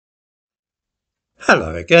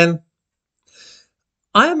Hello again.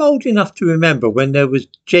 I am old enough to remember when there was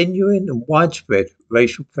genuine and widespread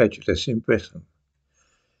racial prejudice in Britain.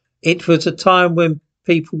 It was a time when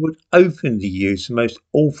people would openly use the most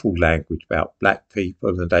awful language about black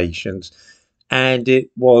people and Asians, and it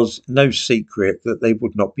was no secret that they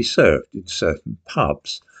would not be served in certain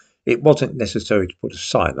pubs. It wasn't necessary to put a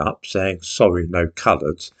sign up saying, sorry, no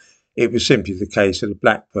coloureds. It was simply the case that a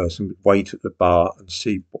black person would wait at the bar and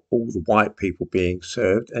see all the white people being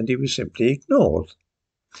served, and he was simply ignored.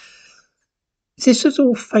 This has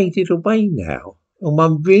all faded away now, and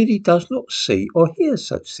one really does not see or hear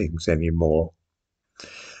such things anymore.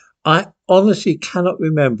 I honestly cannot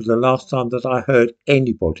remember the last time that I heard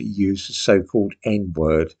anybody use the so-called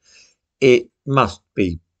N-word. It must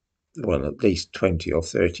be, well, at least 20 or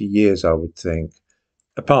 30 years, I would think.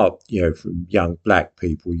 Apart, from young black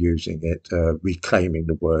people using it, reclaiming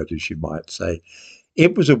the word, as you might say.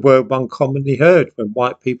 It was a word one commonly heard when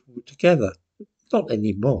white people were together. Not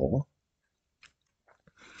anymore.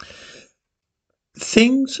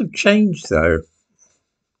 Things have changed, though,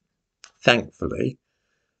 thankfully.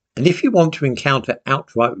 And if you want to encounter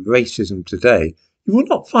outright racism today, you will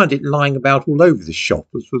not find it lying about all over the shop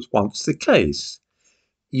as was once the case.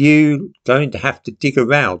 You're going to have to dig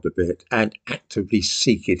around a bit and actively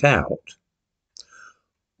seek it out.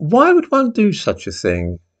 Why would one do such a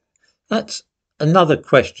thing? That's another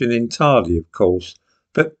question entirely, of course,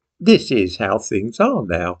 but this is how things are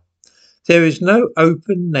now. There is no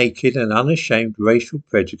open, naked, and unashamed racial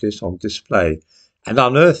prejudice on display, and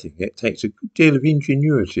unearthing it takes a good deal of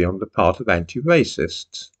ingenuity on the part of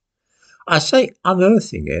anti-racists. I say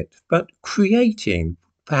unearthing it, but creating would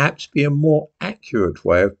perhaps be a more accurate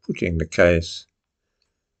way of putting the case.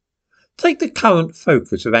 Take the current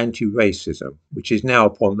focus of anti-racism, which is now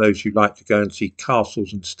upon those who like to go and see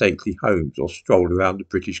castles and stately homes or stroll around the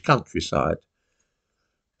British countryside.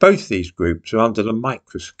 Both these groups are under the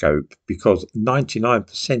microscope because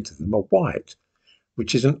 99% of them are white,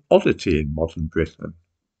 which is an oddity in modern Britain.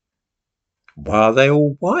 Why are they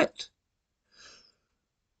all white?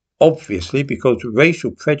 Obviously, because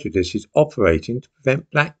racial prejudice is operating to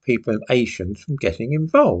prevent black people and Asians from getting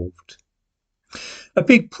involved. A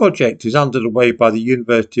big project is underway by the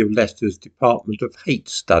University of Leicester's Department of Hate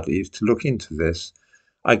Studies to look into this.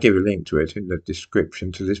 I give a link to it in the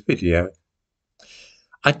description to this video.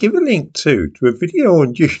 I give a link too to a video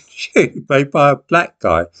on YouTube made by a black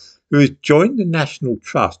guy who has joined the National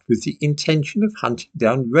Trust with the intention of hunting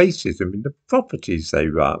down racism in the properties they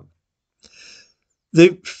run.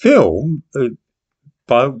 The film,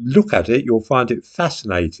 by look at it, you'll find it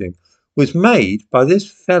fascinating, was made by this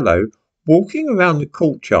fellow walking around the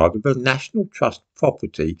courtyard of a National Trust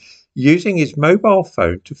property using his mobile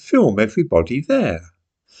phone to film everybody there.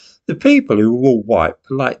 The people, who were all white,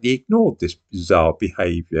 politely ignored this bizarre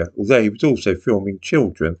behaviour, although he was also filming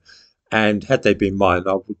children, and had they been mine,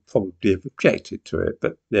 I would probably have objected to it,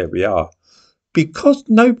 but there we are. Because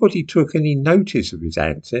nobody took any notice of his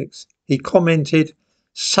antics, he commented,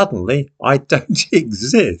 "Suddenly, I don't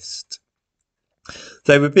exist."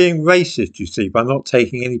 They were being racist, you see, by not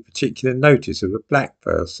taking any particular notice of a black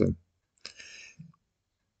person.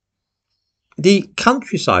 The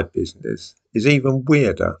countryside business is even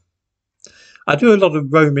weirder. I do a lot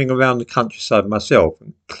of roaming around the countryside myself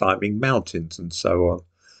and climbing mountains and so on.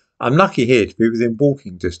 I'm lucky here to be within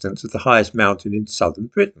walking distance of the highest mountain in southern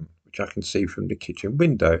Britain, which I can see from the kitchen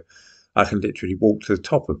window. I can literally walk to the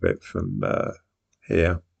top of it from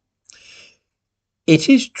here. It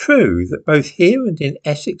is true that both here and in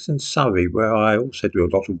Essex and Surrey, where I also do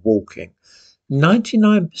a lot of walking,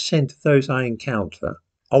 99% of those I encounter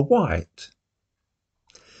are white.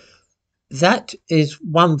 That is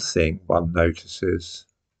one thing one notices.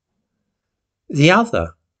 The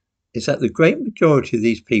other is that the great majority of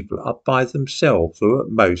these people are by themselves, or at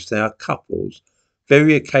most they are couples.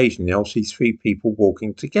 Very occasionally I'll see three people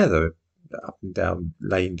walking together up and down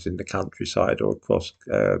lanes in the countryside or across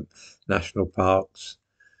national parks.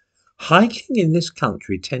 Hiking in this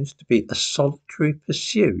country tends to be a solitary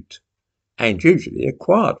pursuit, and usually a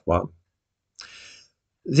quiet one.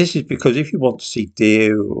 This is because if you want to see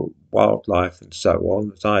deer or wildlife and so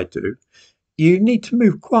on, as I do, you need to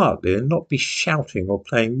move quietly and not be shouting or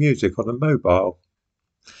playing music on a mobile.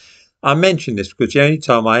 I mention this because the only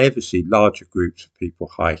time I ever see larger groups of people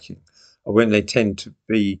hiking are when they tend to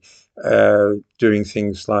be doing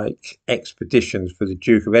things like expeditions for the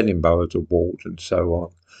Duke of Edinburgh's award and so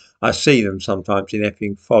on. I see them sometimes in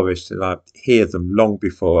Epping Forest and I hear them long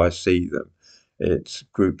before I see them. It's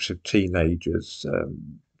groups of teenagers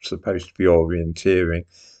supposed to be orienteering.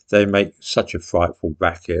 They make such a frightful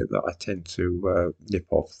racket that I tend to nip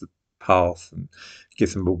off the path and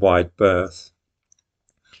give them a wide berth.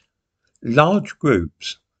 Large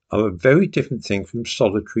groups are a very different thing from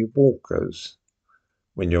solitary walkers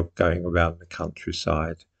when you're going around the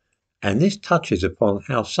countryside, and this touches upon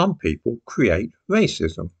how some people create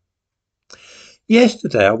racism.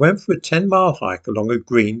 Yesterday I went for a 10-mile hike along a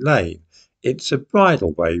green lane. It's a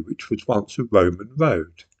bridleway which was once a Roman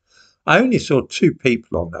road. I only saw 2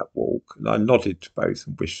 people on that walk, and I nodded to both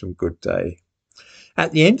and wished them good day.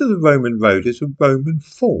 At the end of the Roman road is a Roman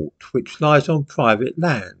fort which lies on private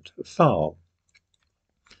land, a farm.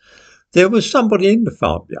 There was somebody in the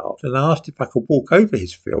farmyard, and I asked if I could walk over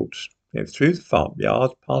his fields, through the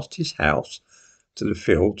farmyard, past his house, to the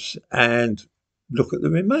fields, and look at the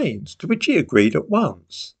remains, to which he agreed at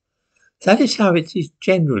once. That is how it is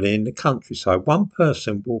generally in the countryside. One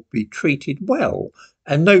person will be treated well,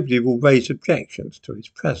 and nobody will raise objections to his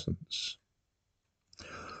presence.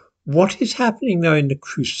 What is happening now in the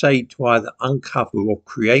crusade to either uncover or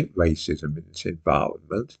create racism in this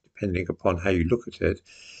environment, depending upon how you look at it,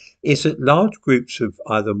 is that large groups of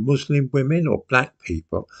either Muslim women or black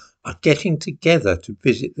people are getting together to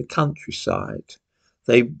visit the countryside.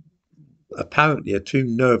 They apparently are too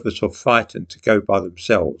nervous or frightened to go by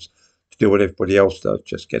themselves to do what everybody else does,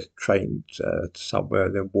 just get a train to somewhere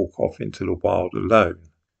and then walk off into the wild alone.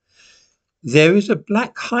 There is a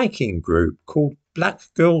black hiking group called Black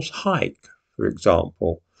Girls Hike, for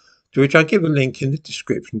example, to which I give a link in the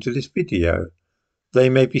description to this video. They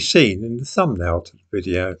may be seen in the thumbnail to the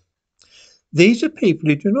video. These are people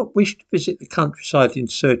who do not wish to visit the countryside in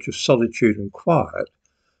search of solitude and quiet,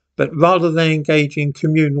 but rather they engage in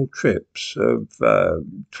communal trips of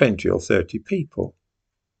 20 or 30 people.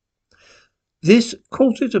 This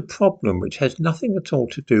causes a problem which has nothing at all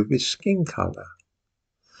to do with skin colour.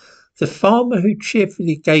 The farmer who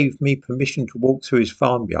cheerfully gave me permission to walk through his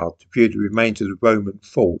farmyard to view the remains of the Roman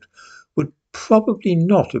fort would probably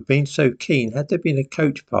not have been so keen had there been a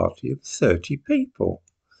coach party of 30 people.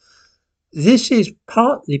 This is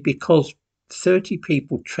partly because 30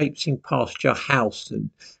 people traipsing past your house and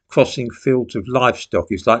crossing fields of livestock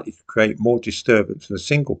is likely to create more disturbance than a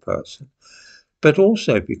single person, but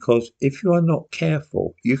also because if you are not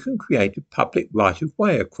careful, you can create a public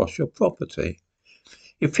right-of-way across your property.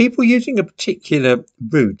 If people using a particular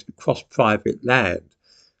route across private land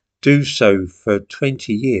do so for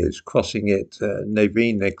 20 years, crossing it ne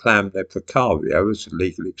vin, ne clam, ne precario, as the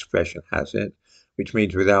legal expression has it, which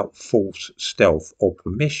means without force, stealth or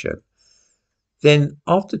permission, then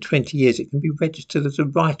after 20 years it can be registered as a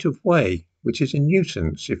right-of-way, which is a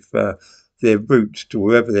nuisance if their route to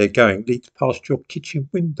wherever they're going leads past your kitchen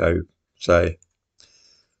window, say.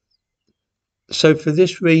 So for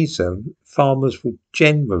this reason, farmers will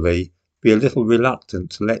generally be a little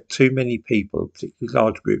reluctant to let too many people, particularly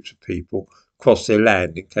large groups of people, cross their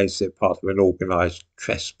land in case they're part of an organised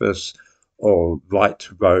trespass or right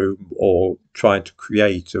to roam or trying to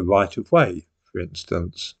create a right-of-way, for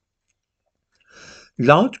instance.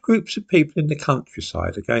 Large groups of people in the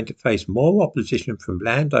countryside are going to face more opposition from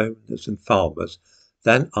landowners and farmers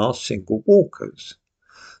than are single walkers.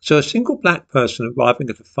 So a single black person arriving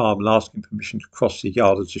at a farm and asking permission to cross the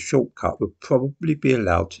yard as a shortcut would probably be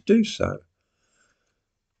allowed to do so.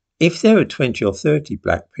 If there are 20 or 30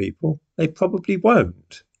 black people, they probably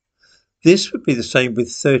won't. This would be the same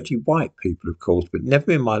with 30 white people, of course, but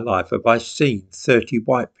never in my life have I seen 30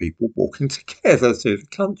 white people walking together through the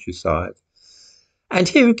countryside. And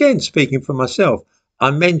here again, speaking for myself, I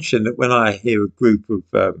mention that when I hear a group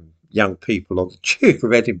of young people on the Duke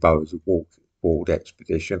of Edinburgh's walk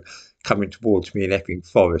expedition coming towards me in Epping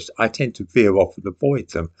Forest, I tend to veer off and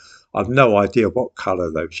avoid them. I've no idea what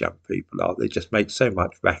colour those young people are. They just make so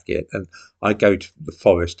much racket, and I go to the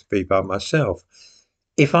forest to be by myself.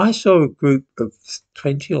 If I saw a group of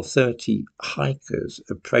 20 or 30 hikers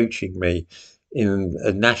approaching me in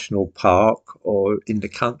a national park or in the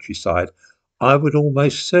countryside, I would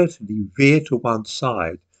almost certainly veer to one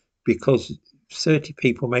side because 30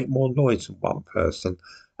 people make more noise than one person,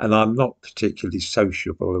 and I'm not particularly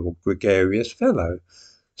sociable or gregarious fellow.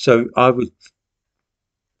 So I would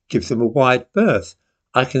give them a wide berth.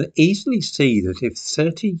 I can easily see that if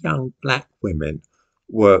 30 young black women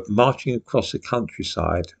were marching across the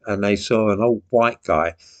countryside and they saw an old white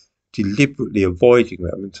guy deliberately avoiding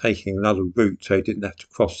them and taking another route so he didn't have to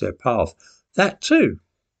cross their path, that too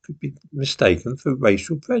could be mistaken for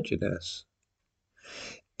racial prejudice.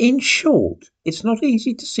 In short, it's not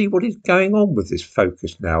easy to see what is going on with this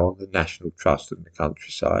focus now on the national trust in the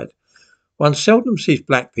countryside. One seldom sees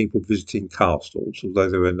black people visiting castles, although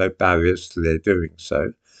there are no barriers to their doing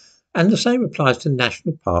so, and the same applies to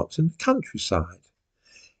national parks in the countryside.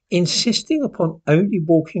 Insisting upon only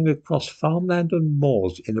walking across farmland and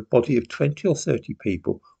moors in a body of 20 or 30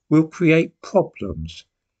 people will create problems,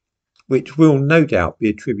 which will no doubt be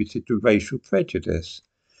attributed to racial prejudice.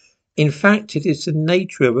 In fact, it is the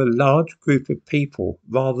nature of a large group of people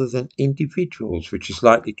rather than individuals which is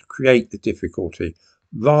likely to create the difficulty,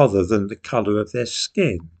 rather than the colour of their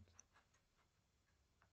skin.